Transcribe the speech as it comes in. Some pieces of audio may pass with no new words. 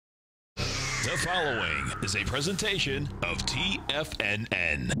The following is a presentation of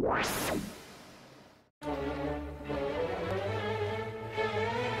TFNN.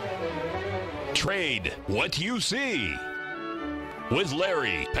 Trade what you see with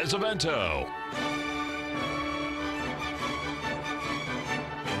Larry Pesavento.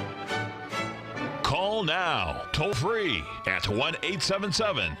 Call now, toll free at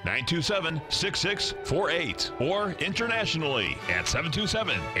 1-877-927-6648 or internationally at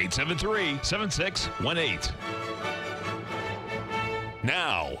 727-873-7618.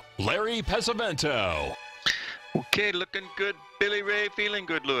 Now, Larry Pesavento. Okay, looking good, Billy Ray. Feeling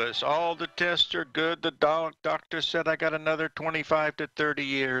good, Lewis. All the tests are good. The doctor said I got another 25 to 30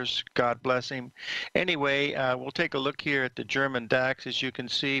 years. God bless him. Anyway, we'll take a look here at the German DAX. As you can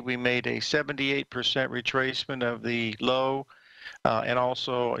see, we made a 78% retracement of the low and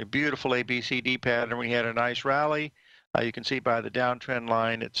also a beautiful ABCD pattern. We had a nice rally. You can see by the downtrend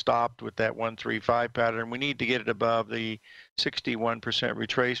line, it stopped with that 135 pattern. We need to get it above the 61%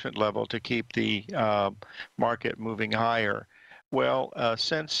 retracement level to keep the market moving higher. Well,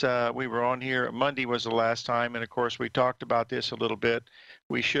 since we were on here, Monday was the last time, and of course we talked about this a little bit.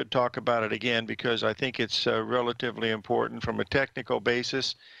 We should talk about it again because I think it's relatively important from a technical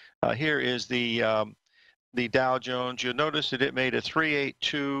basis. Here is the Dow Jones. You'll notice that it made a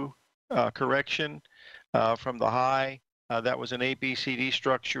 382 correction from the high. That was an ABCD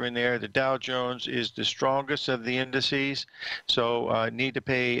structure in there. The Dow Jones is the strongest of the indices, so need to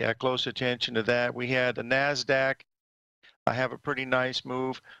pay close attention to that. We had the NASDAQ have a pretty nice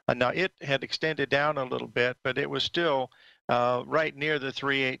move. Now, it had extended down a little bit, but it was still right near the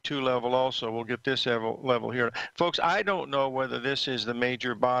 382 level also. We'll get this level here. Folks, I don't know whether this is the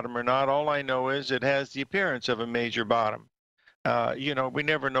major bottom or not. All I know is it has the appearance of a major bottom. You know, we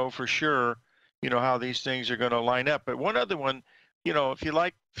never know for sure, you know, how these things are going to line up. But one other one, you know, if you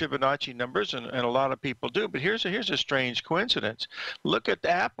like Fibonacci numbers, and a lot of people do, but here's a strange coincidence. Look at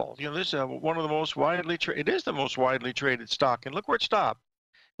Apple. You know, this is one of the most widely traded, it is the most widely traded stock. And look where it stopped.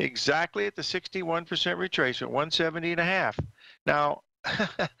 Exactly at the 61% retracement, 170.5. Now,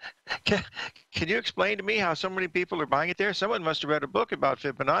 can you explain to me how so many people are buying it there? Someone must have read a book about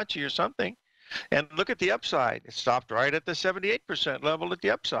Fibonacci or something. And look at the upside. It stopped right at the 78% level at the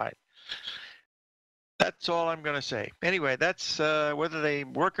upside. That's all I'm going to say. Anyway, that's whether they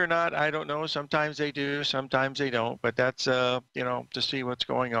work or not, I don't know. Sometimes they do, sometimes they don't. But that's, you know, to see what's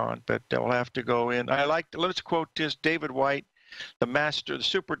going on. But we'll have to go in. Let's quote this David White, the master, the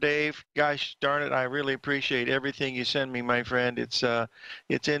Super Dave. Gosh darn it, I really appreciate everything you send me, my friend. It's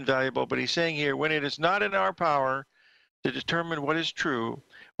invaluable. But he's saying here, when it is not in our power to determine what is true,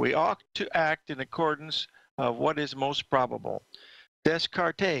 we ought to act in accordance of what is most probable.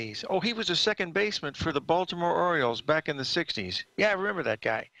 Descartes. Oh, he was a second baseman for the Baltimore Orioles back in the 60s. Yeah, I remember that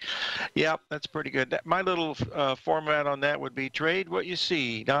guy. Yeah, that's pretty good. My little format on that would be trade what you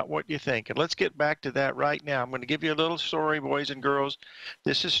see, not what you think. And let's get back to that right now. I'm going to give you a little story, boys and girls.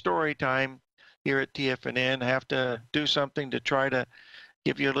 This is story time here at TFNN. I have to do something to try to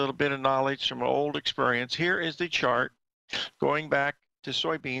give you a little bit of knowledge from old experience. Here is the chart going back to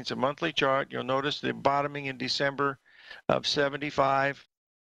soybeans, a monthly chart. You'll notice the bottoming in December of 75.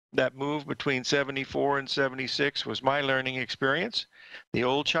 That move between 74 and 76 was my learning experience. The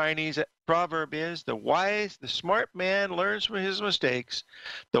old Chinese proverb is the smart man learns from his mistakes.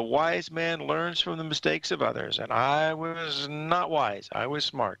 The wise man learns from the mistakes of others. And I was not wise. I was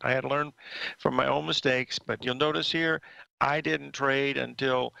smart. I had to learn from my own mistakes. But you'll notice here, I didn't trade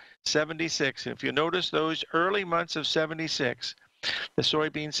until 76. If you notice those early months of 76, the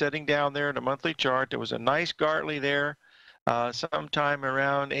soybean setting down there in a monthly chart, there was a nice Gartley there sometime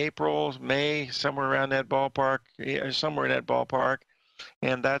around April, May, somewhere around that ballpark, somewhere in that ballpark.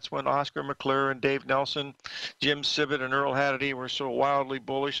 And that's when Oscar McClure and Dave Nelson, Jim Sibbett and Earl Haddady were so wildly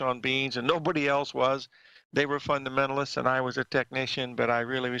bullish on beans, and nobody else was. They were fundamentalists, and I was a technician, but I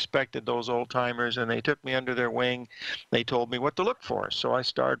really respected those old timers, and they took me under their wing. They told me what to look for. So I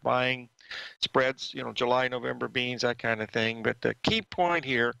started buying spreads, you know, July, November beans, that kind of thing. But the key point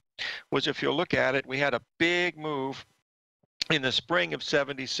here was, if you look at it, we had a big move in the spring of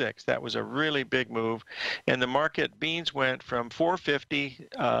 76. That was a really big move. And the market beans went from 450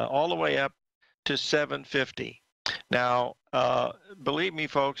 all the way up to 750. Now, believe me,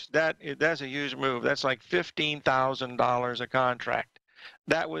 folks, that's a huge move. That's like $15,000 a contract.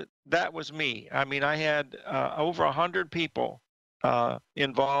 That was me. I mean, I had over 100 people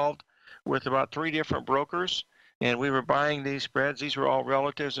involved with about 3 different brokers. and we were buying these spreads. These were all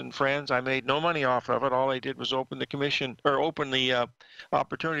relatives and friends. I made no money off of it. All I did was open the commission, or open the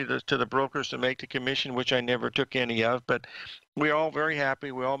opportunity to the brokers to make the commission, which I never took any of. But we're all very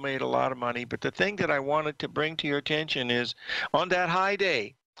happy. We all made a lot of money. But the thing that I wanted to bring to your attention is on that high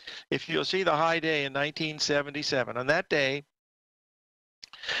day, if you'll see the high day in 1977, on that day,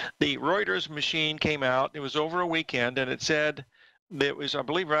 the Reuters machine came out. It was over a weekend, and it said, it was, I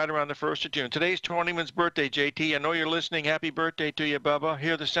believe, right around the 1st of June. Today's Twentyman's birthday, JT. I know you're listening. Happy birthday to you, Bubba.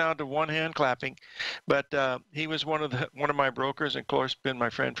 Hear the sound of one hand clapping. But he was one of my brokers, and of course, been my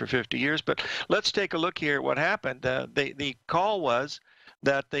friend for 50 years. But let's take a look here at what happened. The call was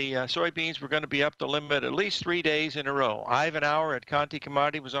that the soybeans were going to be up the limit at least 3 days in a row. Ivan Hour at Conti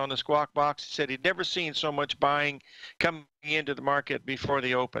Commodity was on the Squawk Box. He said he'd never seen so much buying coming into the market before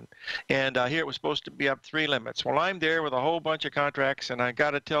the open. And here it was supposed to be up 3 limits. Well, I'm there with a whole bunch of contracts, and I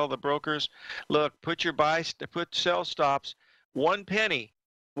got to tell the brokers, look, put sell stops 1 penny.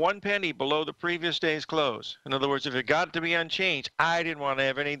 1 penny below the previous day's close. In other words, if it got to be unchanged, I didn't want to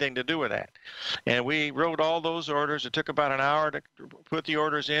have anything to do with that. And we wrote all those orders. It took about an hour to put the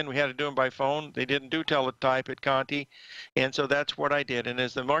orders in. We had to do them by phone. They didn't do teletype at Conti. And so that's what I did. And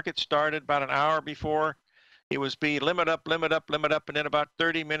as the market started about an hour before, it was be limit up, limit up, limit up, and in about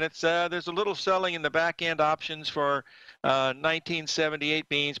 30 minutes, there's a little selling in the back-end options for 1978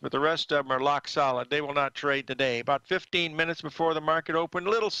 beans, but the rest of them are locked solid. They will not trade today. About 15 minutes before the market opened, a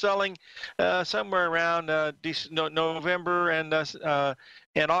little selling somewhere around November and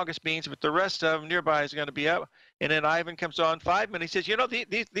August beans, but the rest of them nearby is going to be up. And then Ivan comes on 5 minutes. He says, you know,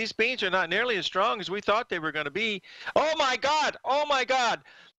 these beans are not nearly as strong as we thought they were going to be. Oh, my God. Oh, my God.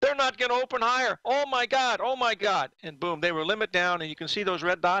 They're not going to open higher. Oh, my God. Oh, my God. And boom, they were limit down. And you can see those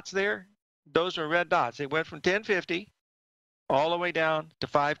red dots there. Those are red dots. They went from 1050 all the way down to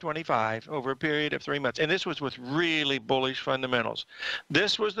 525 over a period of 3 months. And this was with really bullish fundamentals.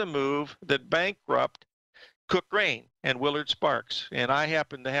 This was the move that bankrupt Cook Grain and Willard Sparks. And I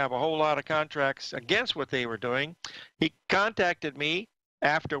happened to have a whole lot of contracts against what they were doing. He contacted me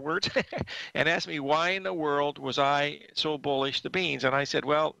afterwards and asked me why in the world was I so bullish the beans. And I said,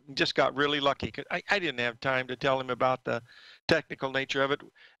 well, just got really lucky, because I didn't have time to tell him about the technical nature of it.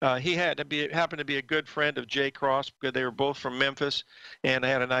 He happened to be a good friend of Jay Cross, because they were both from Memphis, and I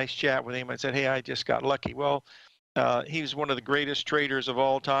had a nice chat with him. I said, hey, I just got lucky. Well, he was one of the greatest traders of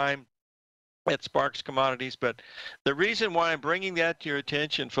all time at Sparks Commodities. But the reason why I'm bringing that to your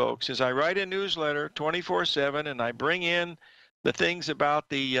attention, folks, is I write a newsletter 24/7, and I bring in the things about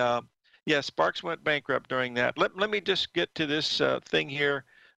the Sparks went bankrupt during that. Let me just get to this thing here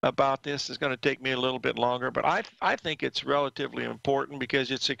about this. It's going to take me a little bit longer, but I think it's relatively important because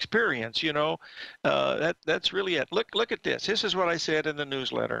it's experience. You know, that's really it. Look at this. This is what I said in the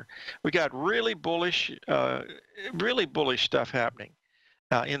newsletter. We got really bullish stuff happening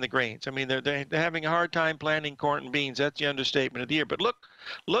in the grains. I mean, they're having a hard time planting corn and beans. That's the understatement of the year. But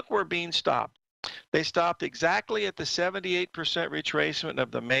look where beans stopped. They stopped exactly at the 78% retracement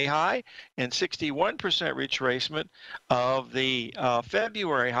of the May high and 61% retracement of the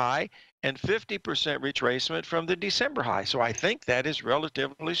February high and 50% retracement from the December high. So I think that is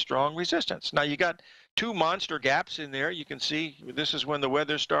relatively strong resistance. Now you got 2 monster gaps in there. You can see this is when the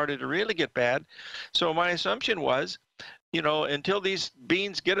weather started to really get bad. So my assumption was, you know, until these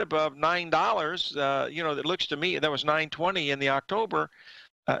beans get above $9, you know, it looks to me that was $9.20 in the October.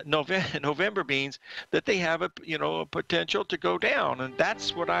 November beans, that they have a potential to go down, and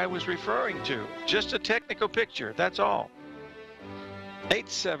that's what I was referring to. Just a technical picture, that's all.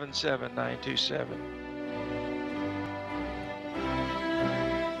 877-927.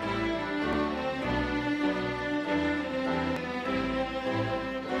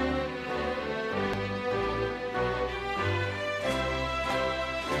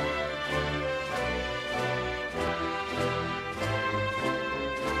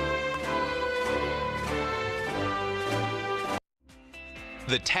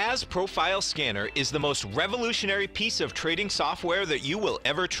 The TAS Profile Scanner is the most revolutionary piece of trading software that you will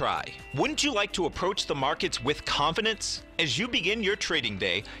ever try. Wouldn't you like to approach the markets with confidence? As you begin your trading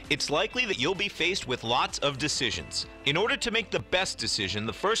day, it's likely that you'll be faced with lots of decisions. In order to make the best decision,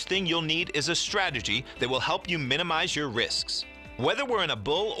 the first thing you'll need is a strategy that will help you minimize your risks. Whether we're in a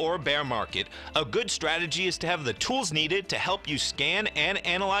bull or bear market, a good strategy is to have the tools needed to help you scan and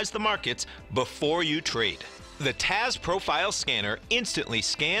analyze the markets before you trade. The TAS Profile Scanner instantly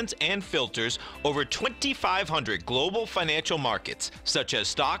scans and filters over 2,500 global financial markets, such as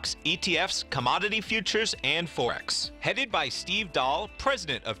stocks, ETFs, commodity futures, and Forex. Headed by Steve Dahl,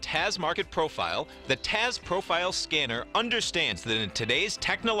 president of TAS Market Profile, the TAS Profile Scanner understands that in today's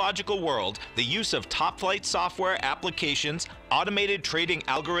technological world, the use of top-flight software applications, automated trading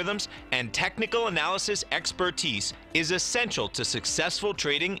algorithms, and technical analysis expertise is essential to successful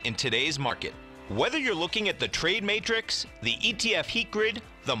trading in today's market. Whether you're looking at the trade matrix, the ETF heat grid,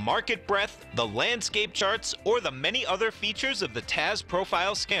 the market breadth, the landscape charts, or the many other features of the TAS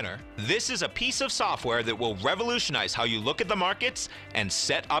Profile Scanner, this is a piece of software that will revolutionize how you look at the markets and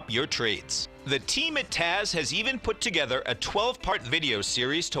set up your trades. The team at TAS has even put together a 12-part video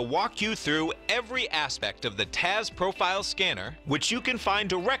series to walk you through every aspect of the TAS Profile Scanner, which you can find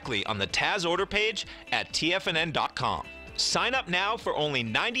directly on the TAS order page at TFNN.com. Sign up now for only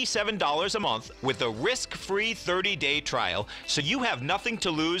 $97 a month with a risk-free 30-day trial, so you have nothing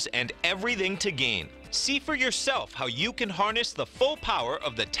to lose and everything to gain. See for yourself how you can harness the full power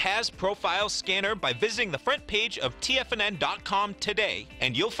of the TAS Profile Scanner by visiting the front page of TFNN.com today,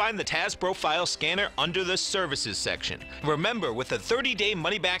 and you'll find the TAS Profile Scanner under the Services section. Remember, with a 30-day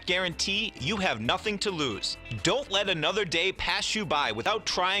money-back guarantee, you have nothing to lose. Don't let another day pass you by without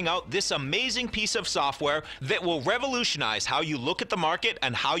trying out this amazing piece of software that will revolutionize how you look at the market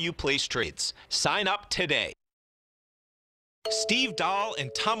and how you place trades. Sign up today. Steve Dahl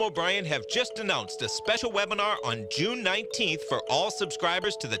and Tom O'Brien have just announced a special webinar on June 19th for all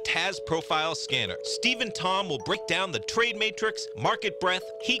subscribers to the TAS Profile Scanner. Steve and Tom will break down the trade matrix, market breadth,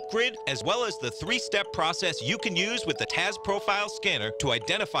 heat grid, as well as the 3-step process you can use with the TAS Profile Scanner to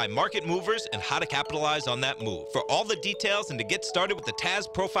identify market movers and how to capitalize on that move. For all the details and to get started with the TAS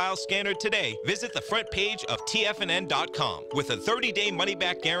Profile Scanner today, visit the front page of TFNN.com. With a 30-day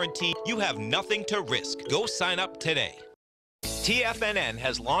money-back guarantee, you have nothing to risk. Go sign up today. TFNN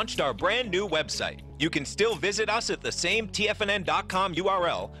has launched our brand new website. You can still visit us at the same TFNN.com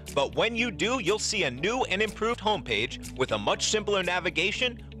URL, but when you do, you'll see a new and improved homepage with a much simpler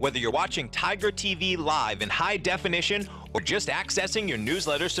navigation, whether you're watching Tiger TV live in high definition or just accessing your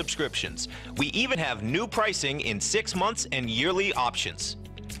newsletter subscriptions. We even have new pricing in 6 months and yearly options.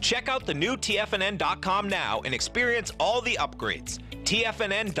 Check out the new TFNN.com now and experience all the upgrades.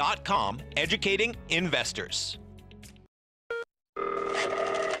 TFNN.com, educating investors.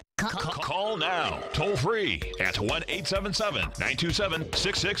 Call now, toll free at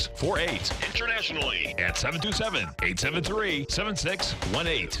 1-877-927-6648. Internationally at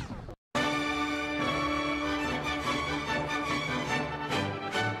 727-873-7618.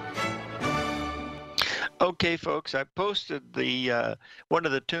 Okay, folks, I posted the one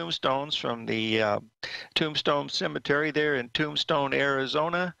of the tombstones from the Tombstone Cemetery there in Tombstone,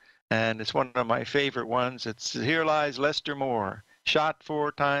 Arizona, and it's one of my favorite ones. It's "Here Lies Lester Moore, shot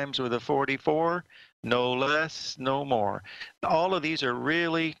 4 times with a .44, no less, no more." All of these are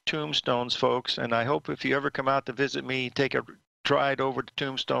really tombstones, folks, and I hope if you ever come out to visit me, take a ride over to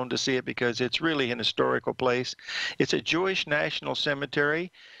Tombstone to see it, because it's really an historical place. It's a Jewish national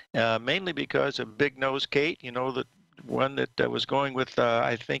cemetery, mainly because of Big Nose Kate, you know, the one that was going with,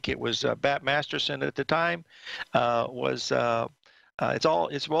 I think it was Bat Masterson at the time, it's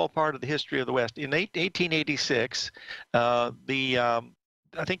all part of the history of the West. In 1886, I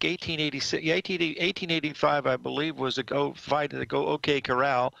think 1886, 1885, I believe, was a fight at the OK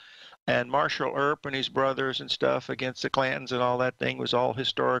Corral, and Marshall Earp and his brothers and stuff against the Clantons and all that thing was all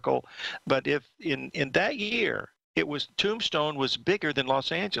historical. But if in that year, Tombstone was bigger than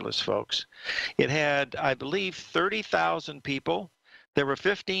Los Angeles, folks. It had, I believe, 30,000 people. There were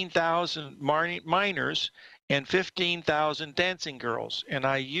 15,000 miners and 15,000 dancing girls. And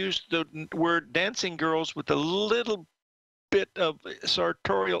I used the word dancing girls with a little bit of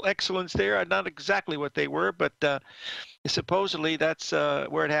sartorial excellence there. Not exactly what they were, but supposedly that's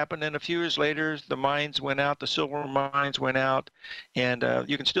where it happened. And a few years later, the mines went out, the silver mines went out, and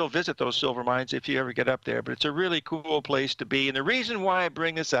you can still visit those silver mines if you ever get up there. But it's a really cool place to be. And the reason why I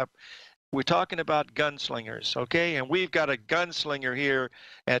bring this up, we're talking about gunslingers, okay? And we've got a gunslinger here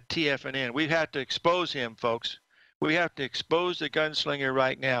at TFNN. We've had to expose him, folks. We have to expose the gunslinger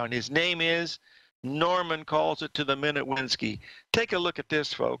right now. And his name is Norman Calls It to the Minute Winsky. Take a look at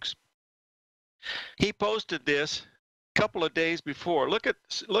this, folks. He posted this a couple of days before. Look at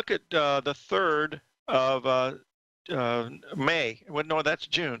the 3rd of May. Well, no, that's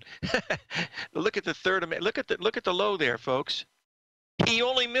June. Look at the 3rd of May. Look at the low there, folks. He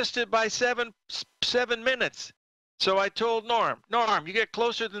only missed it by seven minutes. So I told Norm, you get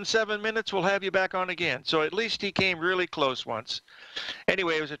closer than 7 minutes, we'll have you back on again. So at least he came really close once.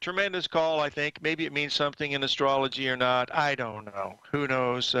 Anyway, it was a tremendous call, I think. Maybe it means something in astrology or not. I don't know. Who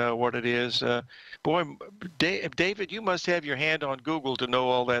knows what it is? Boy, David, you must have your hand on Google to know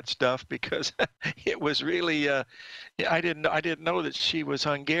all that stuff, because it was really. I didn't know that she was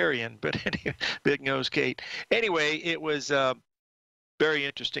Hungarian, but anyway, Big Nose Kate. Anyway, it was. Very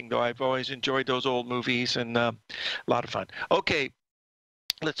interesting, though. I've always enjoyed those old movies, and a lot of fun. Okay,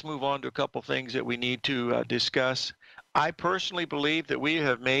 let's move on to a couple things that we need to discuss. I personally believe that we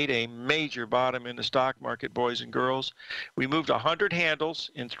have made a major bottom in the stock market, boys and girls. We moved 100 handles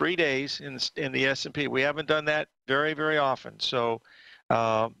in 3 days in the S&P. We haven't done that very, very often. So,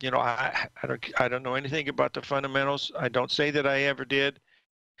 you know, I don't know anything about the fundamentals. I don't say that I ever did,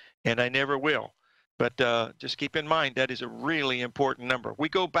 and I never will. But just keep in mind that is a really important number. We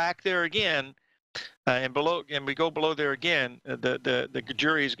go back there again, and we go below there again. The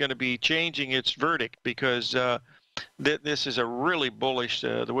jury is going to be changing its verdict, because this is a really bullish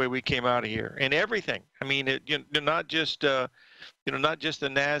the way we came out of here, and everything. I mean, not just not just the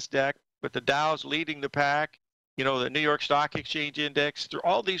Nasdaq, but the Dow's leading the pack. You know, the New York Stock Exchange Index,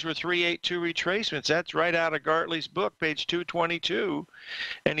 all these were 382 retracements. That's right out of Gartley's book, page 222.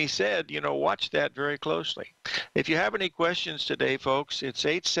 And he said, watch that very closely. If you have any questions today, folks, it's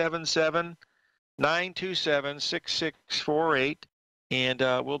 877-927-6648. And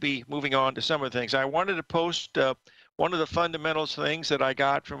we'll be moving on to some of the things. I wanted to post one of the fundamentals things that I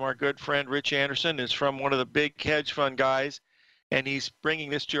got from our good friend Rich Anderson. Is from one of the big hedge fund guys. And he's bringing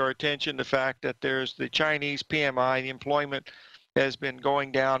this to our attention, the fact that there's the Chinese PMI, the employment has been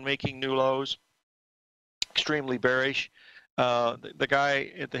going down, making new lows, extremely bearish. The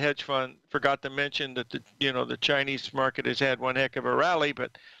guy at the hedge fund forgot to mention that the Chinese market has had one heck of a rally,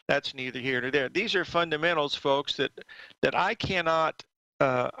 but that's neither here nor there. These are fundamentals, folks, that I cannot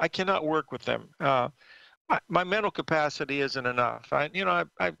work with them. My mental capacity isn't enough. I'm a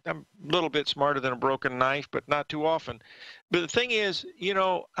little bit smarter than a broken knife, but not too often. But the thing is,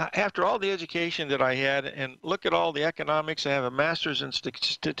 after all the education that I had, and look at all the economics, I have a master's in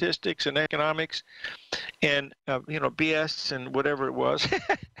statistics and economics, and BS and whatever it was,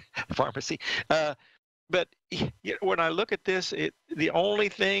 pharmacy. But when I look at this, the only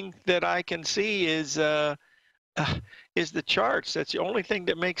thing that I can see is the charts. That's the only thing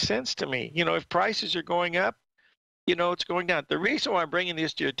that makes sense to me. If prices are going up, it's going down. The reason why I'm bringing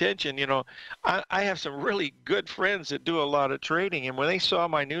this to your attention, I have some really good friends that do a lot of trading, and when they saw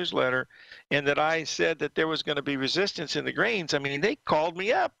my newsletter and that I said that there was going to be resistance in the grains, I mean, they called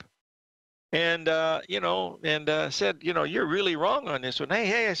me up and said, you're really wrong on this one.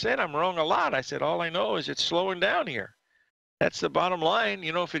 Hey, I said I'm wrong a lot. I said all I know is it's slowing down here. That's the bottom line.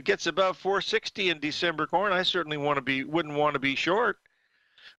 If it gets above 460 in December corn, I certainly wouldn't want to be short.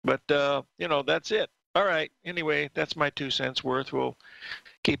 But that's it. All right. Anyway, that's my 2 cents worth. We'll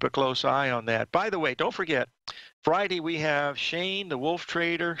keep a close eye on that. By the way, don't forget, Friday we have Shane, the wolf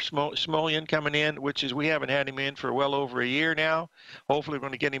trader, Smolian, coming in, we haven't had him in for well over a year now. Hopefully we're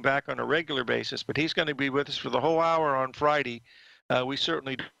going to get him back on a regular basis, but he's going to be with us for the whole hour on Friday. We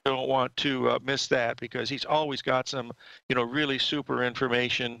certainly don't want to miss that, because he's always got some, really super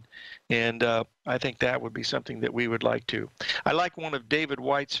information, and I think that would be something that we would like to. I like one of David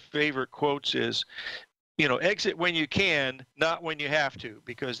White's favorite quotes is, exit when you can, not when you have to,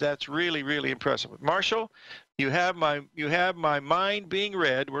 because that's really, really impressive. Marshall, you have my mind being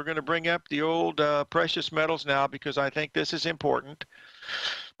read. We're going to bring up the old precious metals now, because I think this is important.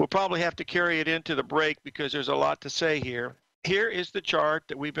 We'll probably have to carry it into the break, because there's a lot to say here. Here is the chart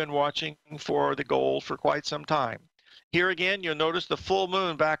that we've been watching for the gold for quite some time. Here again, you'll notice the full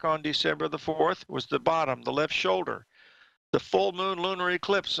moon back on December the 4th was the bottom, the left shoulder. The full moon lunar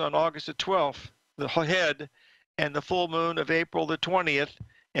eclipse on August the 12th, the head, and the full moon of April the 20th,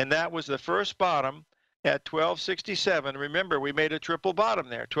 and that was the first bottom at 1267. Remember, we made a triple bottom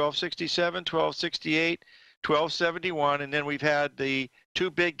there, 1267, 1268, 1271, and then we've had the two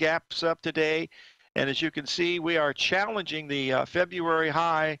big gaps up today. And as you can see, we are challenging the February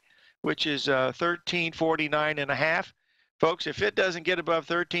high, which is 1349.5. Folks, if it doesn't get above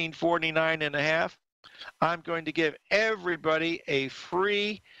 1349.5, I'm going to give everybody a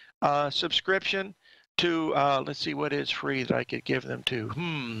free subscription to, let's see, what is free that I could give them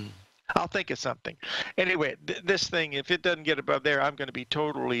to? I'll think of something. Anyway, this thing, if it doesn't get above there, I'm going to be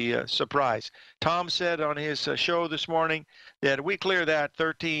totally surprised. Tom said on his show this morning that we clear that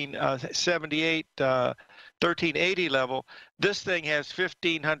 1378, 1380 level. This thing has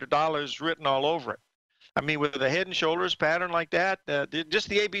 $1,500 written all over it. I mean, with a head and shoulders pattern like that, just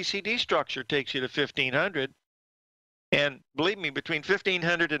the ABCD structure takes you to 1,500. And believe me, between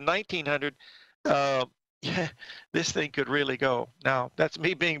 1500 and 1900, yeah, this thing could really go. Now, that's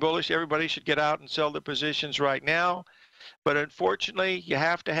me being bullish. Everybody should get out and sell their positions right now. But unfortunately, you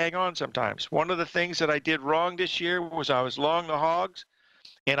have to hang on sometimes. One of the things that I did wrong this year was I was long the hogs,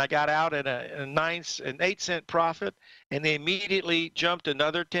 and I got out at an 8-cent profit, and they immediately jumped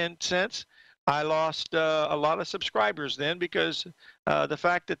another 10 cents. I lost a lot of subscribers then because the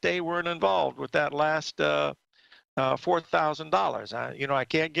fact that they weren't involved with that last $4,000. I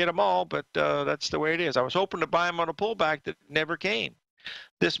can't get them all, but that's the way it is. I was hoping to buy them on a pullback that never came.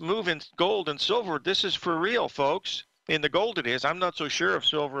 This move in gold and silver, this is for real, folks. In the gold it is. I'm not so sure of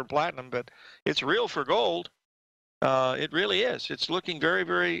silver and platinum, but it's real for gold. It really is. It's looking very,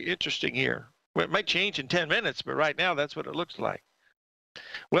 very interesting here. Well, it might change in 10 minutes, but right now that's what it looks like.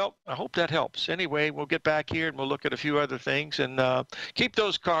 Well, I hope that helps. Anyway, we'll get back here and we'll look at a few other things, and keep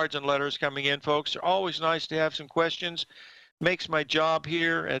those cards and letters coming in, folks. They're always nice to have some questions. Makes my job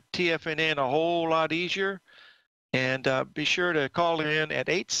here at TFNN a whole lot easier. And be sure to call in at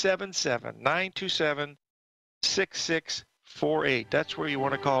 877-927-6648. That's where you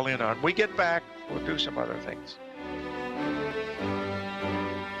want to call in on. When we get back, we'll do some other things.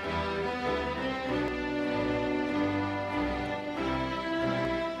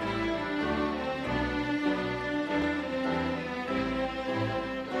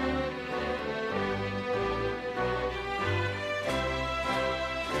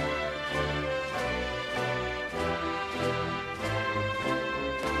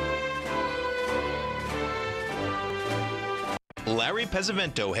 Larry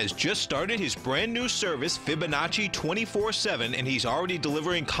Pesavento has just started his brand new service, Fibonacci 24/7, and he's already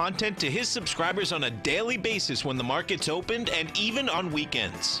delivering content to his subscribers on a daily basis when the market's opened and even on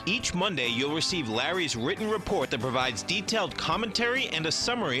weekends. Each Monday, you'll receive Larry's written report that provides detailed commentary and a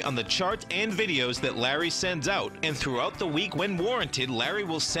summary on the charts and videos that Larry sends out. And throughout the week, when warranted, Larry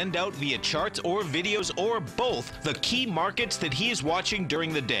will send out via charts or videos or both the key markets that he is watching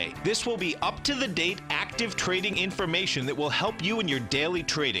during the day. This will be up-to-the-date, active trading information that will help you in your daily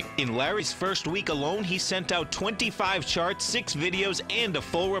trading. In Larry's first week alone, he sent out 25 charts, 6 videos, and a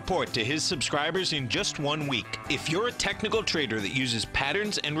full report to his subscribers in just 1 week. If you're a technical trader that uses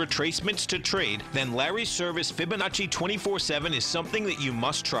patterns and retracements to trade, then Larry's service Fibonacci 24/7 is something that you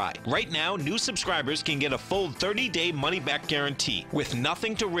must try. Right now, new subscribers can get a full 30-day money-back guarantee. With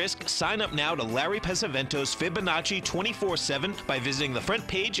nothing to risk, sign up now to Larry Pesavento's Fibonacci 24/7 by visiting the front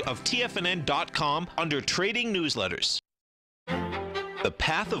page of TFNN.com under Trading Newsletters. The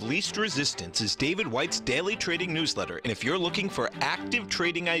Path of Least Resistance is David White's daily trading newsletter, and if you're looking for active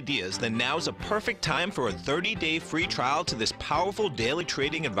trading ideas, then now's a perfect time for a 30-day free trial to this powerful daily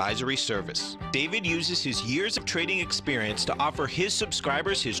trading advisory service. David uses his years of trading experience to offer his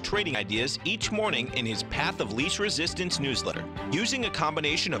subscribers his trading ideas each morning in his Path of Least Resistance newsletter. Using a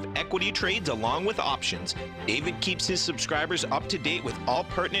combination of equity trades along with options, David keeps his subscribers up to date with all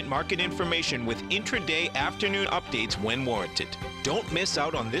pertinent market information with intraday afternoon updates when warranted. Don't miss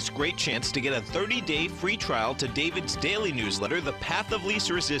out on this great chance to get a 30-day free trial to David's daily newsletter, The Path of Least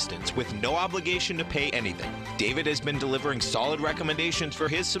Resistance, with no obligation to pay anything. David has been delivering solid recommendations for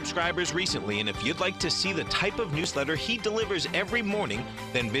his subscribers recently, and if you'd like to see the type of newsletter he delivers every morning,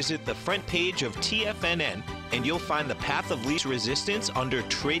 then visit the front page of TFNN and you'll find The Path of Least Resistance under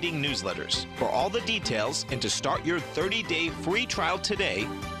Trading Newsletters. For all the details and to start your 30-day free trial today,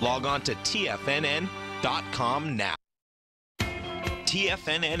 log on to TFNN.com now.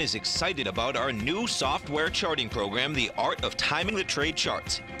 TFNN is excited about our new software charting program, The Art of Timing the Trade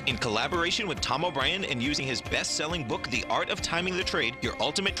Charts. In collaboration with Tom O'Brien and using his best-selling book, The Art of Timing the Trade, Your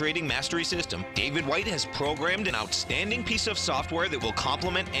Ultimate Trading Mastery System, David White has programmed an outstanding piece of software that will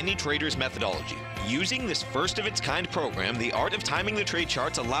complement any trader's methodology. Using this first-of-its-kind program, The Art of Timing the Trade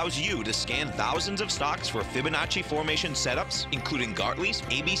Charts allows you to scan thousands of stocks for Fibonacci formation setups, including Gartleys,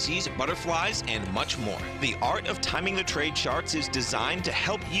 ABCs, butterflies, and much more. The Art of Timing the Trade Charts is designed to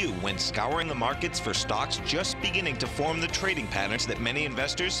help you when scouring the markets for stocks just beginning to form the trading patterns that many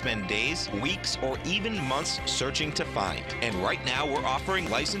investors spend days, weeks, or even months searching to find. And right now, we're offering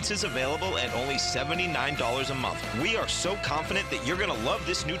licenses available at only $79 a month. We are so confident that you're going to love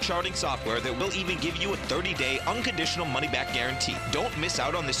this new charting software that will even give you a 30-day unconditional money-back guarantee. Don't miss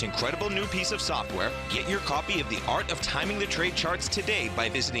out on this incredible new piece of software. Get your copy of The Art of Timing the Trade Charts today by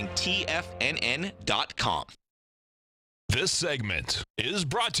visiting TFNN.com. This segment is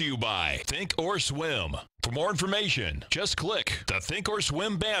brought to you by Think or Swim. For more information, just click the Think or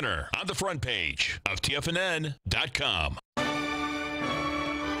Swim banner on the front page of TFNN.com.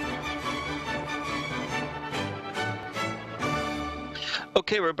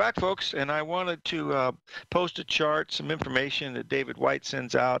 Okay, we're back, folks, and I wanted to post a chart, some information that David White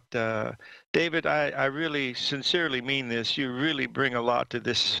sends out. David, I really sincerely mean this. You really bring a lot to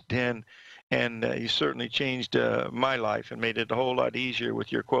this den, and you certainly changed my life and made it a whole lot easier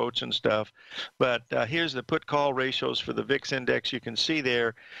with your quotes and stuff. But here's the put-call ratios for the VIX index. You can see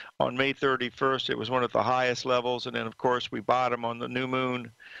there on May 31st, it was one of the highest levels, and then, of course, we bottom on the new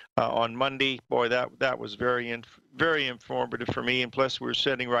moon on Monday. Boy, that was very informative for me, and plus we're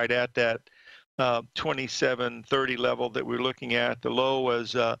sitting right at that 2730 level that we're looking at. The low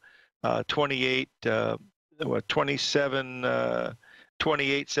was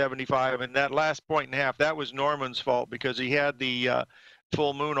 2875, and that last point and a half, that was Norman's fault because he had the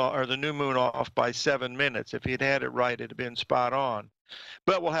full moon or the new moon off by 7 minutes. If he'd had it right, it'd have been spot on.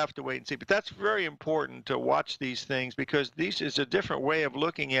 But we'll have to wait and see. But that's very important to watch these things because this is a different way of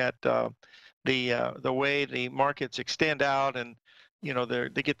looking at the way the markets extend out, and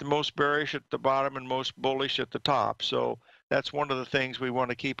they get the most bearish at the bottom and most bullish at the top. So that's one of the things we want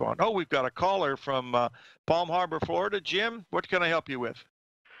to keep on. Oh, we've got a caller from Palm Harbor, Florida. Jim, what can I help you with?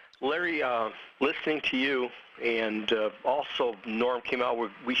 Larry, listening to you, and also Norm came out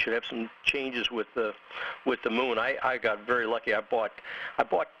where we should have some changes with the moon. I got very lucky. I bought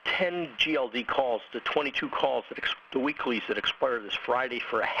 10 GLD calls, the 22 calls the weeklies that expired this Friday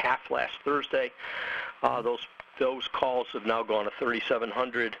for a half last Thursday. Those calls have now gone to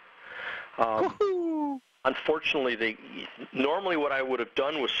 3,700. Unfortunately, normally what I would have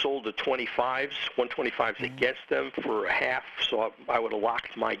done was sold the 25s, 125s against them for a half, so I would have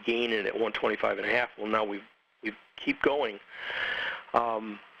locked my gain in at 125 and a half. Well, now we keep going.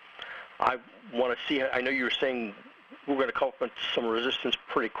 I want to see. I know you were saying we're going to come up with some resistance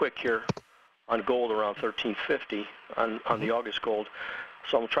pretty quick here on gold around 1350 on the August gold.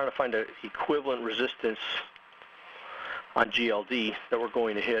 So I'm trying to find an equivalent resistance on GLD that we're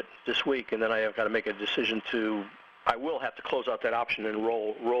going to hit this week, and then I have got to make a decision I will have to close out that option and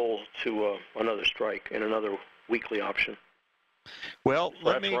roll to another strike and another weekly option. Well,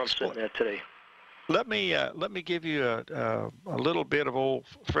 so that's where I'm sitting at today. Let me give you a little bit of old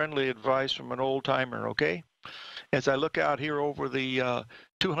friendly advice from an old timer, okay? As I look out here over the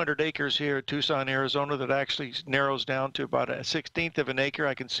 200 acres here at Tucson, Arizona, that actually narrows down to about a 1/16 of an acre,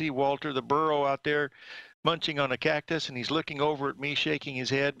 I can see Walter the burro out there munching on a cactus, and he's looking over at me shaking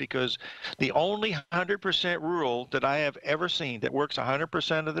his head because the only 100% rule that I have ever seen that works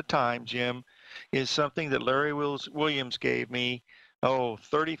 100% of the time, Jim, is something that Larry Williams gave me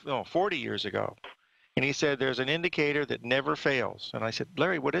 40 years ago. And he said there's an indicator that never fails. And I said,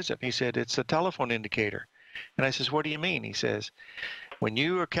 Larry, what is it? And he said, it's a telephone indicator. And I says, what do you mean? He says, when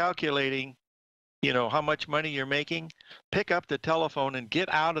you are calculating how much money you're making, pick up the telephone and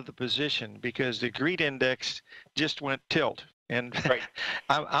get out of the position because the greed index just went tilt. And right.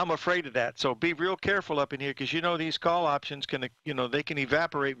 I'm afraid of that. So be real careful up in here because these call options can, they can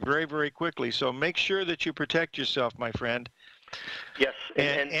evaporate very, very quickly. So make sure that you protect yourself, my friend. Yes,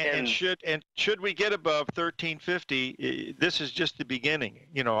 and should we get above 1350, this is just the beginning.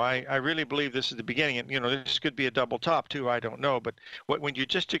 I really believe this is the beginning, and this could be a double top too. I don't know, but when you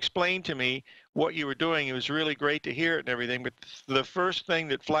just explained to me what you were doing, it was really great to hear it and everything. But the first thing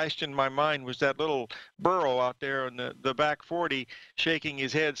that flashed in my mind was that little burro out there in the back 40 shaking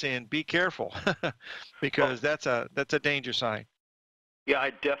his head, saying, "Be careful," because that's a danger sign. Yeah,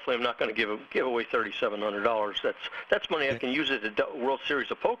 I definitely am not going to give away $3,700. That's money I can use at the World Series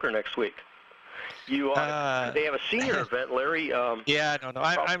of Poker next week. They have a senior event, Larry. Yeah, no,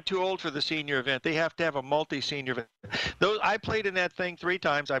 I'm too old for the senior event. They have to have a multi-senior event. I played in that thing 3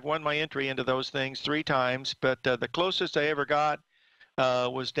 times. I've won my entry into those things 3 times, but the closest I ever got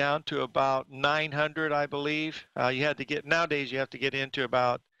was down to about 900, I believe. Nowadays you have to get into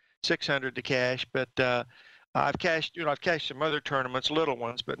about 600 to cash, but I've cashed some other tournaments, little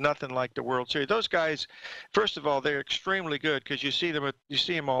ones, but nothing like the World Series. Those guys, first of all, they're extremely good because you see them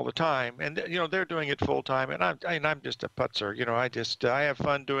all the time, and they're doing it full time. And I'm just a putzer. I have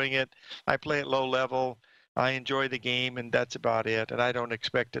fun doing it. I play at low level. I enjoy the game, and that's about it. And I don't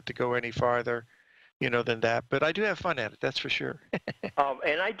expect it to go any farther, than that. But I do have fun at it. That's for sure.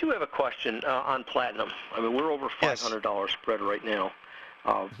 And I do have a question on platinum. I mean, we're over $500 spread right now.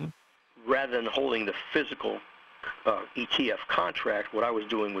 Rather than holding the physical ETF contract, what I was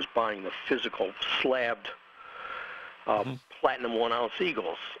doing was buying the physical slabbed platinum 1-ounce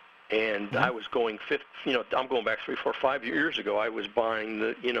Eagles. And I was going, I'm going back 3, 4, 5 years ago. I was buying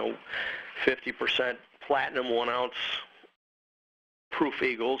the, 50% platinum 1-ounce proof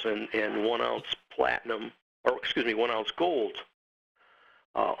Eagles and 1-ounce platinum, 1-ounce gold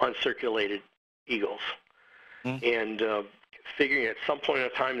uncirculated Eagles. And figuring at some point in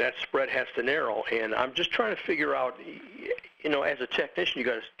time that spread has to narrow. And I'm just trying to figure out, as a technician, you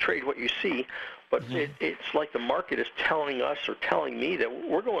got to trade what you see, but it's like the market is telling us or telling me that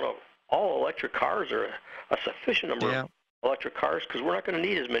we're going to all electric cars or a sufficient number of electric cars because we're not going to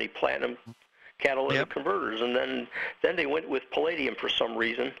need as many platinum catalytic converters. And then they went with palladium for some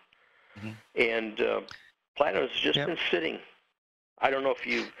reason, and platinum has just been sitting. I don't know if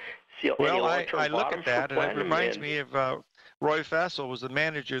you see any long-term I look bottom at that, for and it platinum. reminds me of Roy Fassel was the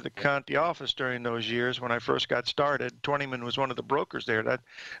manager of the Conti office during those years when I first got started. Twentyman was one of the brokers there. That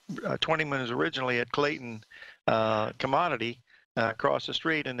Twentyman was originally at Clayton Commodity across the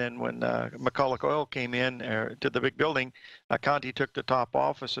street, and then when McCulloch Oil came in to the big building, Conti took the top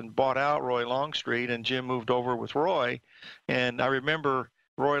office and bought out Roy Longstreet, and Jim moved over with Roy. And I remember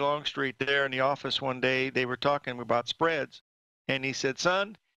Roy Longstreet there in the office one day. They were talking about spreads, and he said,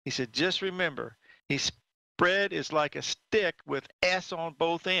 "Son," he said, "just remember, spread is like a stick with S on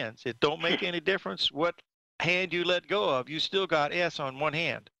both ends. It don't make any difference what hand you let go of. You still got S on one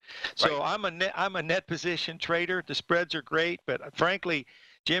hand." So right. I'm a net position trader. The spreads are great, but frankly,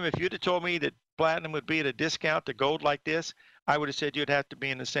 Jim, if you'd have told me that platinum would be at a discount to gold like this, I would have said you'd have to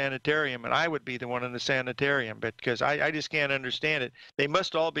be in the sanitarium, and I would be the one in the sanitarium, because I just can't understand it. They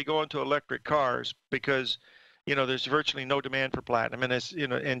must all be going to electric cars because there's virtually no demand for platinum, and it's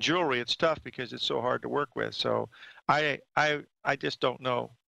in jewelry it's tough because it's so hard to work with. So I just don't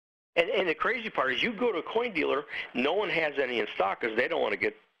know. And the crazy part is, you go to a coin dealer, no one has any in stock because they don't want to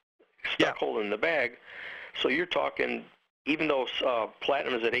get stuck holding the bag. So you're talking, even though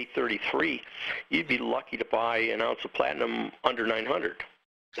platinum is at 833, you'd be lucky to buy an ounce of platinum under 900.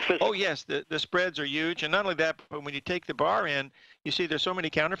 Oh yes, the spreads are huge, and not only that, but when you take the bar in, you see there's so many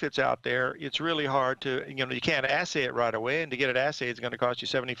counterfeits out there. It's really hard to, you can't assay it right away, and to get it assayed, it's going to cost you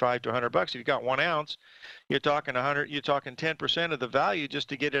 $75 to $100. If you got 1 ounce, you're talking 10% of the value just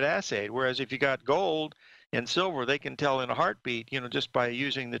to get it assayed. Whereas if you got gold and silver, they can tell in a heartbeat, just by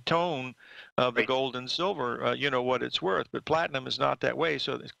using the tone of the gold and silver, what it's worth. But platinum is not that way,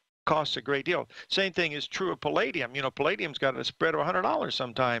 so it costs a great deal. Same thing is true of palladium. Palladium's got a spread of $100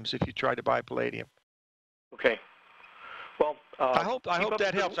 sometimes if you try to buy palladium. Okay. Well, I hope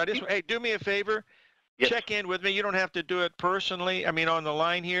that helps. Hey, do me a favor. Yes. Check in with me. You don't have to do it personally, on the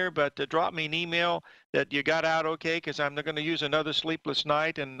line here, but drop me an email that you got out okay, because I'm going to use another sleepless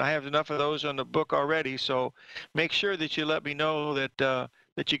night, and I have enough of those on the book already. So make sure that you let me know that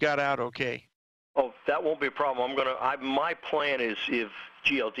you got out okay. Oh, that won't be a problem. My plan is, if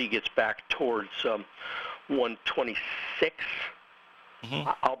GLD gets back towards 126,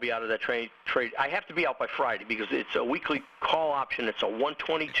 I'll be out of that trade. I have to be out by Friday because it's a weekly call option. It's a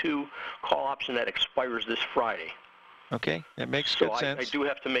 122 call option that expires this Friday. Okay, that makes good sense. I do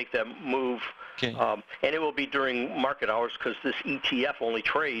have to make that move, and it will be during market hours because this ETF only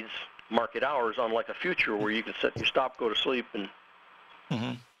trades market hours, unlike a future where you can set your stop, go to sleep, and.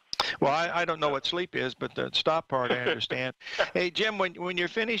 Well, I don't know what sleep is, but the stop part I understand. Hey, Jim, when you're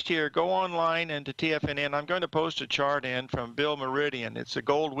finished here, go online and to TFNN. I'm going to post a chart in from Bill Meridian. It's a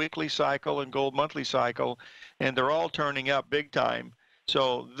gold weekly cycle and gold monthly cycle, and they're all turning up big time.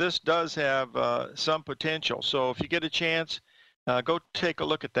 So this does have some potential. So if you get a chance, go take a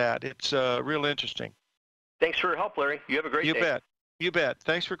look at that. It's real interesting. Thanks for your help, Larry. You have a great day. You bet.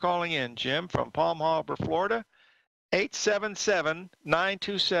 Thanks for calling in, Jim, from Palm Harbor, Florida.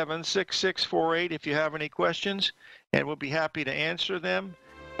 877-927-6648 if you have any questions, and we'll be happy to answer them.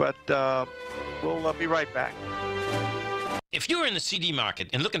 But we'll be right back. If you're in the CD market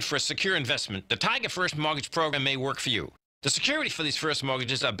and looking for a secure investment, the Tiger First Mortgage Program may work for you. The security for these first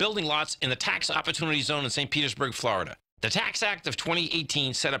mortgages are building lots in the Tax Opportunity Zone in St. Petersburg, Florida. The Tax Act of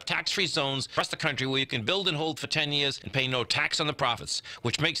 2018 set up tax-free zones across the country where you can build and hold for 10 years and pay no tax on the profits,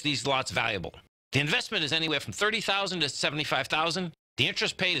 which makes these lots valuable. The investment is anywhere from $30,000 to $75,000. The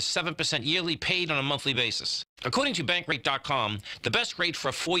interest paid is 7% yearly, paid on a monthly basis. According to Bankrate.com, the best rate for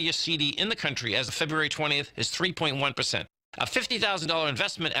a 4-year CD in the country as of February 20th is 3.1%. A $50,000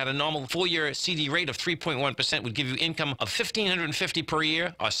 investment at a normal 4-year CD rate of 3.1% would give you income of $1,550 per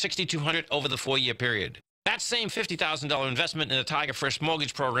year or $6,200 over the 4-year period. That same $50,000 investment in the Tiger First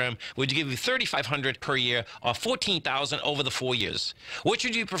Mortgage Program would give you $3,500 per year or $14,000 over the 4 years. Which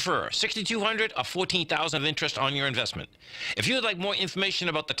would you prefer, $6,200 or $14,000 of interest on your investment? If you would like more information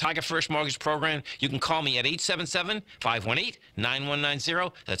about the Tiger First Mortgage Program, you can call me at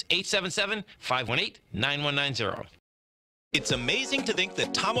 877-518-9190. That's 877-518-9190. It's amazing to think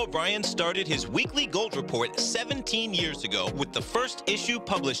that Tom O'Brien started his weekly gold report 17 years ago, with the first issue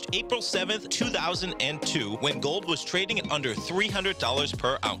published April 7th, 2002, when gold was trading at under $300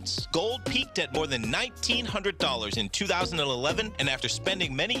 per ounce. Gold peaked at more than $1,900 in 2011, and after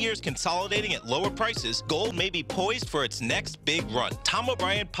spending many years consolidating at lower prices, gold may be poised for its next big run. Tom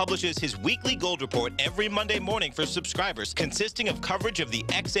O'Brien publishes his weekly gold report every Monday morning for subscribers, consisting of coverage of the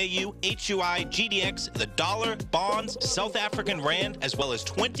XAU, HUI, GDX, the dollar, bonds, South African Rand, as well as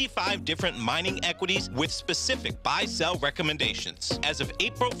 25 different mining equities with specific buy-sell recommendations. As of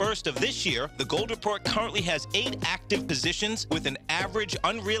April 1st of this year, the gold report currently has 8 active positions with an average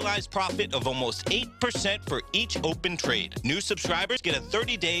unrealized profit of almost 8% for each open trade. New subscribers get a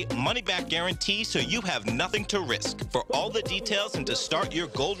 30-day money-back guarantee, so you have nothing to risk. For all the details and to start your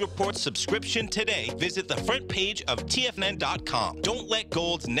gold report subscription today, visit the front page of TFNN.com. Don't let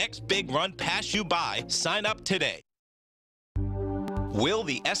gold's next big run pass you by. Sign up today. Will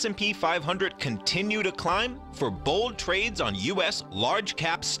the S&P 500 continue to climb? For bold trades on U.S.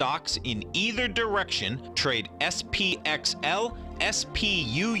 large-cap stocks in either direction, trade SPXL,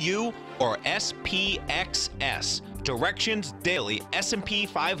 SPUU, or SPXS. Directions Daily S&P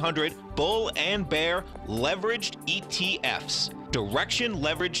 500 Bull and Bear Leveraged ETFs. Direction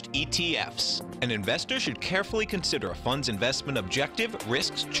Leveraged ETFs. An investor should carefully consider a fund's investment objective,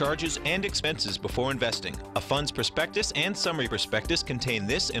 risks, charges, and expenses before investing. A fund's prospectus and summary prospectus contain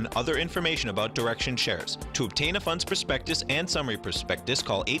this and other information about Direction shares. To obtain a fund's prospectus and summary prospectus,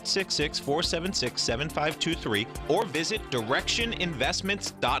 call 866-476-7523 or visit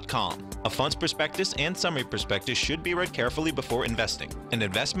directioninvestments.com. A fund's prospectus and summary prospectus should be read carefully before investing. An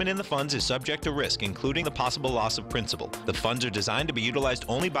investment in the funds is subject to risk, including the possible loss of principal. The funds are designed to be utilized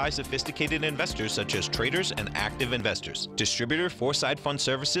only by sophisticated investors such as traders and active investors. Distributor Foreside Fund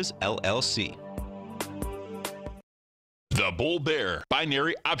Services, LLC. The Bull Bear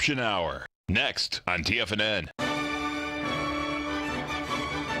Binary Option Hour. Next on TFNN.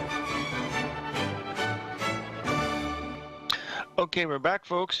 Okay, we're back,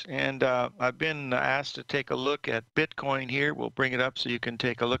 folks, and I've been asked to take a look at Bitcoin here. We'll bring it up so you can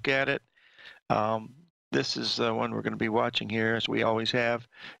take a look at it. This is the one we're going to be watching here, as we always have.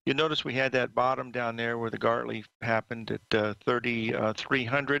 You'll notice we had that bottom down there where the Gartley happened at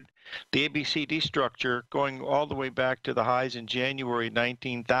 3,300. The ABCD structure going all the way back to the highs in January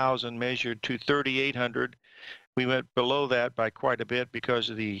 19,000 measured to 3,800. We went below that by quite a bit because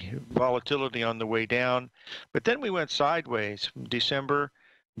of the volatility on the way down. But then we went sideways from December,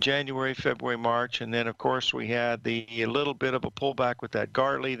 January, February, March. And then, of course, we had a little bit of a pullback with that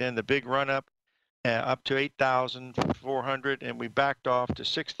Gartley, then the big run up to 8,400. And we backed off to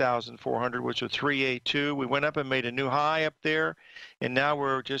 6,400, which was 382. We went up and made a new high up there. And now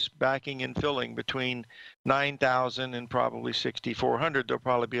we're just backing and filling between 9,000 and probably 6,400. There'll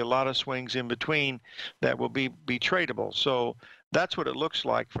probably be a lot of swings in between that will be tradable. So that's what it looks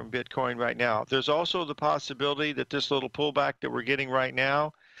like from Bitcoin right now. There's also the possibility that this little pullback that we're getting right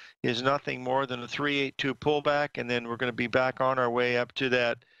now is nothing more than a 382 pullback, and then we're going to be back on our way up to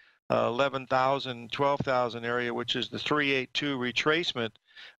that 11,000, 12,000 area, which is the 382 retracement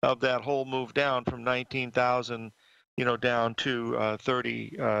of that whole move down from 19,000, down to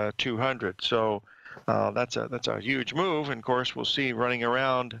 3,200. So that's a huge move, and of course we'll see running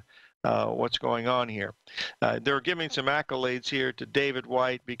around what's going on here. They're giving some accolades here to David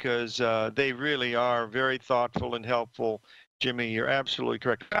White because they really are very thoughtful and helpful. Jimmy, you're absolutely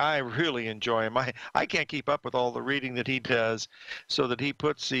correct. I really enjoy him. I can't keep up with all the reading that he does, so that he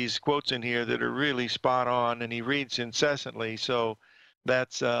puts these quotes in here that are really spot on, and he reads incessantly. So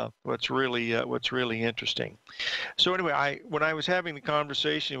that's what's really interesting. So anyway, when I was having the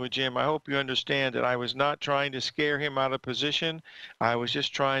conversation with Jim, I hope you understand that I was not trying to scare him out of position. I was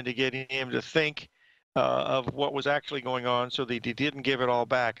just trying to get him to think of what was actually going on so that he didn't give it all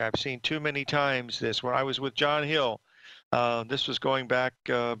back. I've seen too many times this. When I was with John Hill, this was going back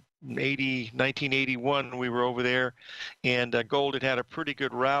 1981, we were over there, and gold had a pretty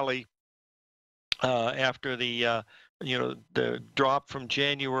good rally after the drop from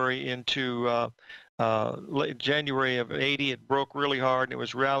January into January of 80. It broke really hard, and it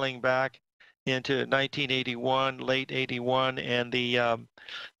was rallying back into 1981, late 81, and the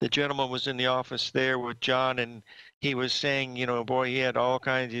gentleman was in the office there with John, and he was saying, boy, he had all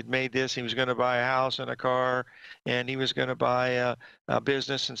kinds. He'd made this. He was going to buy a house and a car, and he was going to buy a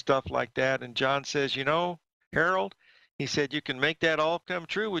business and stuff like that. And John says, Harold, he said, you can make that all come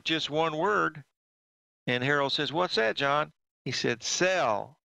true with just one word. And Harold says, what's that, John? He said,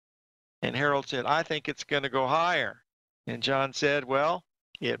 sell. And Harold said, I think it's going to go higher. And John said, well,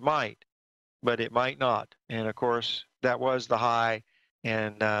 it might. but it might not. And of course, that was the high,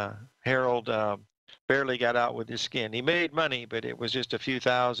 and Harold barely got out with his skin. He made money, but it was just a few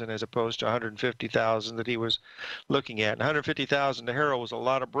thousand as opposed to 150,000 that he was looking at. And 150,000 to Harold was a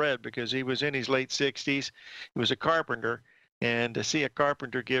lot of bread because he was in his late 60s. He was a carpenter, and to see a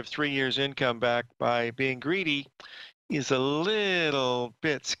carpenter give 3 years' income back by being greedy is a little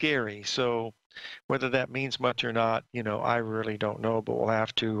bit scary. So whether that means much or not, I really don't know, but we'll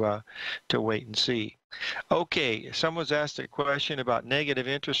have to wait and see. Okay, someone's asked a question about negative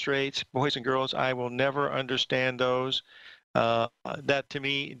interest rates. Boys and girls, I will never understand those. That to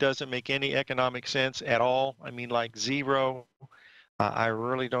me doesn't make any economic sense at all. I mean, like zero. I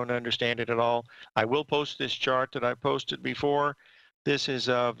really don't understand it at all. I will post this chart that I posted before. This is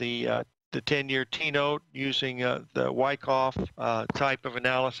of the 10-year T-note using the Wyckoff type of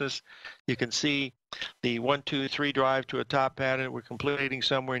analysis. You can see the 1, 2, 3 drive to a top pattern. We're completing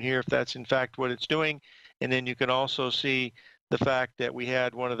somewhere in here if that's in fact what it's doing. And then you can also see the fact that we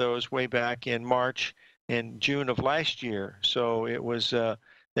had one of those way back in March and June of last year. So it was,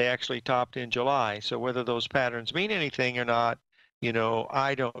 they actually topped in July. So whether those patterns mean anything or not,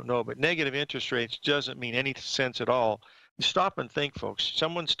 I don't know. But negative interest rates doesn't mean any sense at all. Stop and think, folks.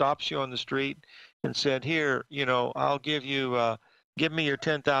 Someone stops you on the street and said, here, I'll give you, give me your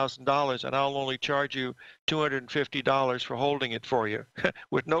 $10,000 and I'll only charge you $250 for holding it for you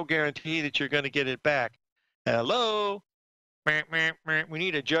with no guarantee that you're going to get it back. Hello? We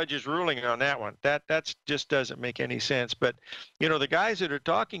need a judge's ruling on that one. That's just doesn't make any sense. But, the guys that are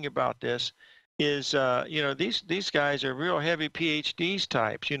talking about this is, these guys are real heavy PhDs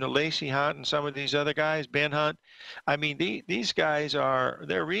types, Lacey Hunt and some of these other guys, Ben Hunt. I mean, these guys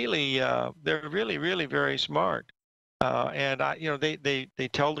they're really very smart. And they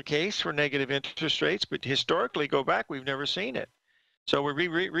tell the case for negative interest rates, but historically go back, we've never seen it. So we're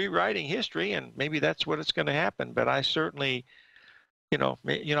rewriting history, and maybe that's what it's going to happen. But I certainly,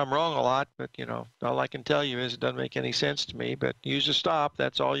 I'm wrong a lot, but all I can tell you is it doesn't make any sense to me. But use a stop.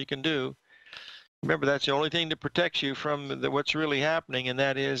 That's all you can do. Remember, that's the only thing that protects you from what's really happening, and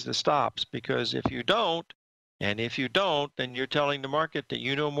that is the stops. Because if you don't, then you're telling the market that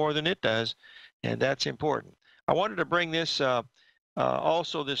you know more than it does, and that's important. I wanted to bring this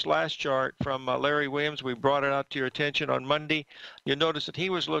also this last chart from Larry Williams. We brought it out to your attention on Monday. You'll notice that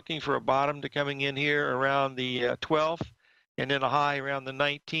he was looking for a bottom to coming in here around the 12th and then a high around the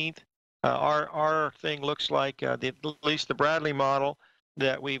 19th. Our thing looks like at least the Bradley model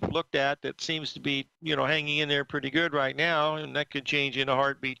that we've looked at that seems to be, hanging in there pretty good right now, and that could change in a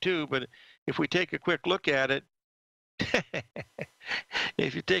heartbeat too. But if we take a quick look at it,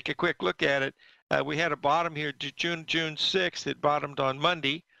 we had a bottom here June 6th. It bottomed on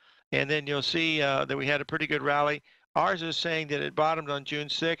Monday, and then you'll see that we had a pretty good rally. Ours is saying that it bottomed on June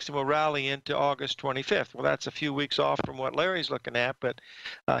 6th and will rally into August 25th. Well, that's a few weeks off from what Larry's looking at, but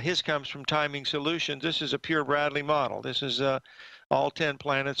his comes from Timing Solutions. This is a pure Bradley model. This is all 10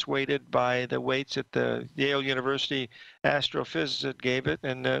 planets weighted by the weights that the Yale University astrophysicist gave it,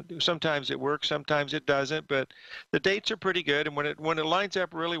 and sometimes it works, sometimes it doesn't, but the dates are pretty good, and when it lines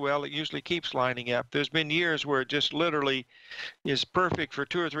up really well, it usually keeps lining up. There's been years where it just literally is perfect for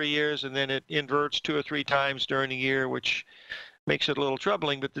 2 or 3 years, and then it inverts 2 or 3 times during a year, which makes it a little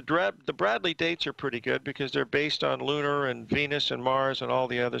troubling. But the Bradley dates are pretty good because they're based on lunar and Venus and Mars and all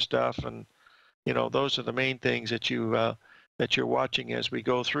the other stuff, and those are the main things that you're watching as we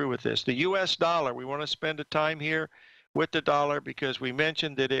go through with this. The U.S. dollar, we want to spend a time here with the dollar because we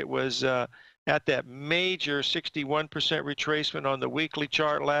mentioned that it was at that major 61% retracement on the weekly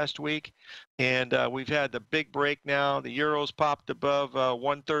chart last week, and we've had the big break now. The euros popped above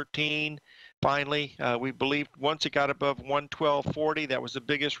 113. Finally, we believe once it got above 112.40, that was the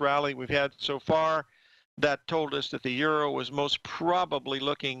biggest rally we've had so far. That told us that the euro was most probably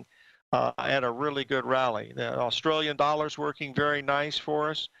looking at a really good rally. The Australian dollar's working very nice for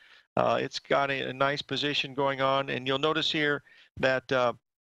us. It's got a nice position going on, and you'll notice here that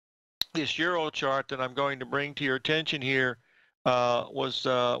this euro chart that I'm going to bring to your attention here was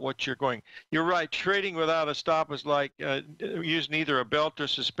what you're right, trading without a stop is like using either a belt or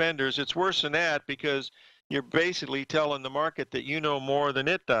suspenders. It's worse than that because you're basically telling the market that you know more than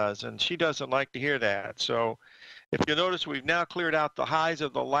it does, and she doesn't like to hear that. So if you notice, we've now cleared out the highs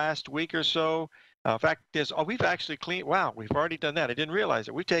of the last week or so. In fact, we've actually cleaned. Wow, we've already done that. I didn't realize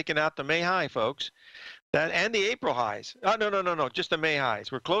it. We've taken out the May high, folks, and the April highs. Oh, no, just the May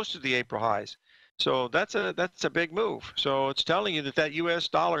highs. We're close to the April highs. So that's a big move. So it's telling you that U.S.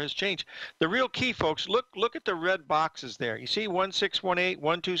 dollar has changed. The real key, folks, look at the red boxes there. You see 1618,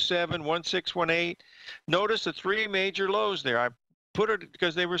 127, 1618. Notice the 3 major lows there. I put it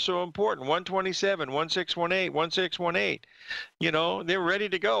because they were so important. 127, 1618, 1618. You know, they were ready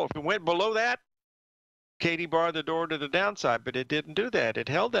to go. If it went below that, Katie barred the door to the downside, but it didn't do that. It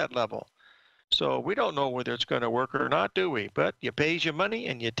held that level. So we don't know whether it's going to work or not, do we? But you pays your money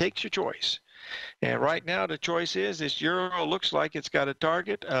and you takes your choice. And right now the choice is this euro looks like it's got a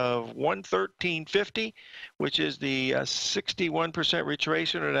target of 113.50, which is the 61%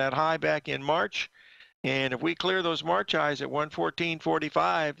 retracement of that high back in March. And if we clear those March highs at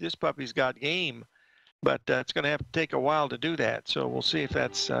 114.45, this puppy's got game. But it's going to have to take a while to do that. So we'll see if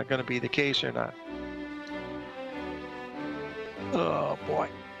that's going to be the case or not. Oh, boy.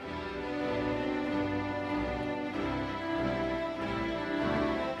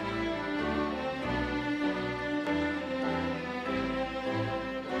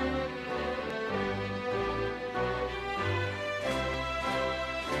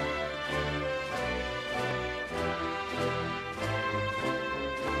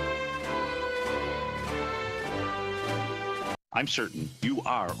 I'm certain you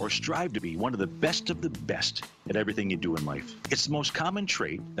are or strive to be one of the best at everything you do in life. It's the most common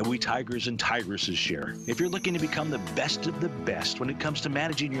trait that we tigers and tigresses share. If you're looking to become the best of the best when it comes to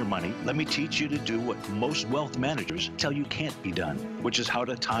managing your money, let me teach you to do what most wealth managers tell you can't be done, which is how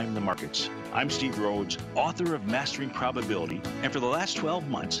to time the markets. I'm Steve Rhodes, author of Mastering Probability, and for the last 12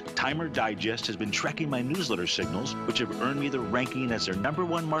 months, Timer Digest has been tracking my newsletter signals, which have earned me the ranking as their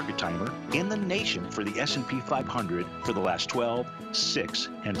 #1 market timer in the nation for the S&P 500 for the last 12, 6,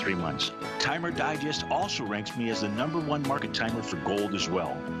 and 3 months. Timer Digest also ranks me as the #1 market timer for gold as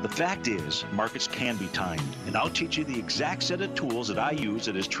well. The fact is, markets can be timed, and I'll teach you the exact set of tools that I use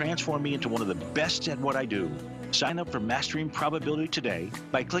that has transformed me into one of the best at what I do. Sign up for Mastering Probability today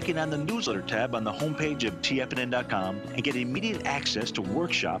by clicking on the newsletter tab on the homepage of TFNN.com and get immediate access to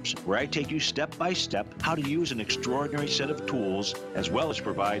workshops where I take you step by step how to use an extraordinary set of tools as well as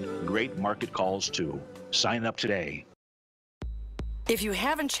provide great market calls too. Sign up today. If you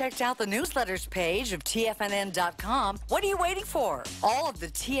haven't checked out the newsletters page of TFNN.com, what are you waiting for? All of the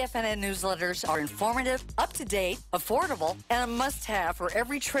TFNN newsletters are informative, up-to-date, affordable, and a must-have for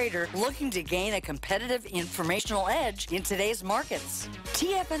every trader looking to gain a competitive informational edge in today's markets.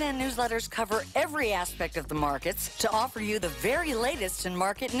 TFNN newsletters cover every aspect of the markets to offer you the very latest in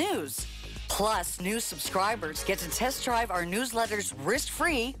market news. Plus, new subscribers get to test drive our newsletters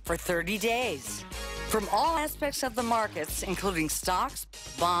risk-free for 30 days. From all aspects of the markets, including stocks,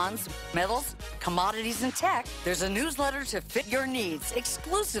 bonds, metals, commodities, and tech, there's a newsletter to fit your needs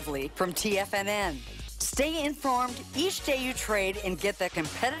exclusively from TFNN. Stay informed each day you trade and get that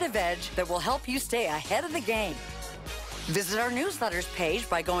competitive edge that will help you stay ahead of the game. Visit our newsletters page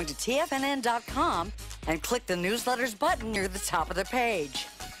by going to TFNN.com and click the newsletters button near the top of the page.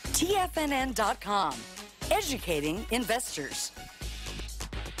 TFNN.com, educating investors.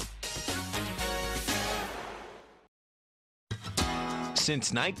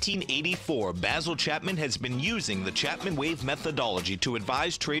 Since 1984, Basil Chapman has been using the Chapman Wave methodology to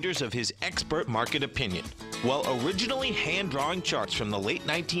advise traders of his expert market opinion. While originally hand-drawing charts from the late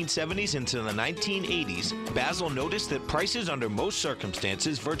 1970s into the 1980s, Basil noticed that prices under most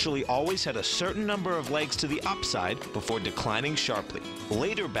circumstances virtually always had a certain number of legs to the upside before declining sharply.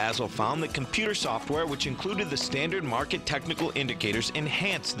 Later, Basil found that computer software, which included the standard market technical indicators,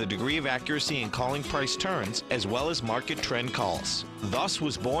 enhanced the degree of accuracy in calling price turns as well as market trend calls. Thus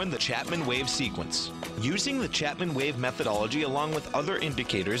was born the Chapman Wave sequence. Using the Chapman Wave methodology along with other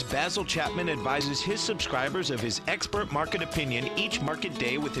indicators, Basil Chapman advises his subscribers of his expert market opinion each market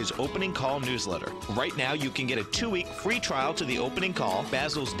day with his opening call newsletter. Right now, you can get a 2-week free trial to the opening call,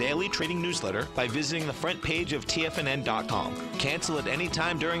 Basil's daily trading newsletter, by visiting the front page of TFNN.com. Cancel at any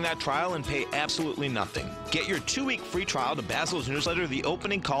time during that trial and pay absolutely nothing. Get your 2-week free trial to Basil's newsletter, The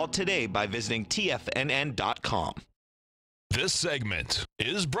Opening Call, today by visiting TFNN.com. This segment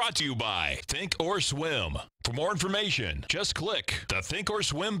is brought to you by Think or Swim. For more information, just click the Think or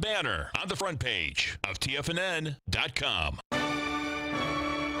Swim banner on the front page of TFNN.com.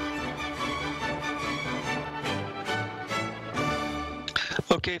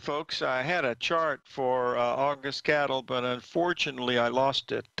 Okay, folks, I had a chart for August cattle, but unfortunately I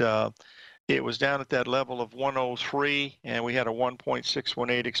lost it. It was down at that level of 103, and we had a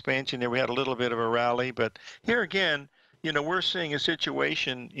 1.618 expansion there. We had a little bit of a rally, but here again, you know, we're seeing a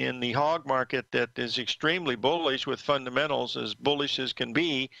situation in the hog market that is extremely bullish with fundamentals, as bullish as can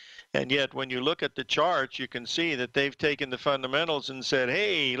be. And yet when you look at the charts, you can see that they've taken the fundamentals and said,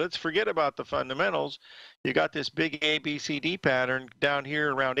 hey, let's forget about the fundamentals. You got this big ABCD pattern down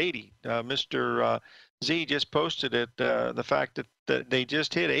here around 80. Mr. Z just posted it, the fact that they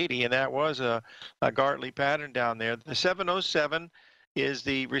just hit 80, and that was a Gartley pattern down there. The 707 is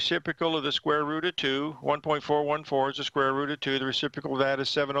the reciprocal of the square root of 2. 1.414 is the square root of 2. The reciprocal of that is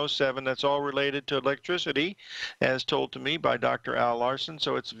 707. That's all related to electricity, as told to me by Dr. Al Larson,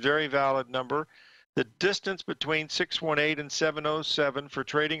 so it's a very valid number. The distance between 618 and 707 for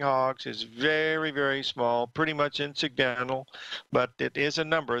trading hogs is very, very small, pretty much incidental, but it is a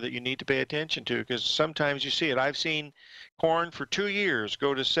number that you need to pay attention to because sometimes you see it. I've seen corn for 2 years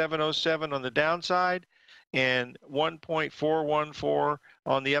go to 707 on the downside and 1.414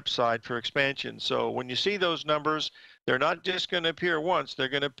 on the upside for expansion. So when you see those numbers, they're not just going to appear once, they're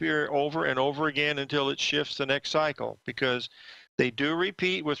going to appear over and over again until it shifts the next cycle, because they do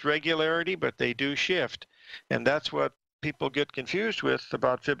repeat with regularity, but they do shift. And that's what people get confused with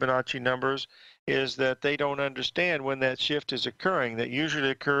about Fibonacci numbers, is that they don't understand when that shift is occurring. That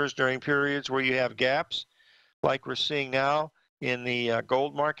usually occurs during periods where you have gaps, like we're seeing now in the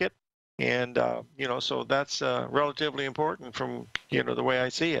gold market. And, so that's relatively important from, the way I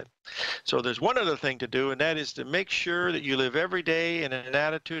see it. So there's one other thing to do, and that is to make sure that you live every day in an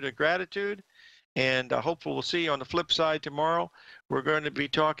attitude of gratitude. And hopefully we'll see you on the flip side tomorrow. We're going to be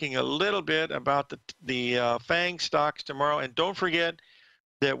talking a little bit about the FANG stocks tomorrow. And don't forget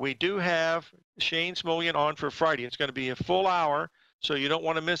that we do have Shane Smolian on for Friday. It's going to be a full hour, so you don't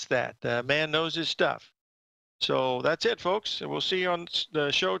want to miss that. The man knows his stuff. So that's it, folks. We'll see you on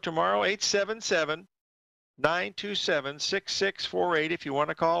the show tomorrow, 877-927-6648 if you want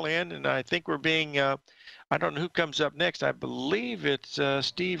to call in. And I think we're being, I don't know who comes up next. I believe it's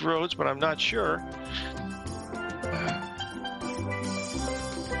Steve Rhodes, but I'm not sure.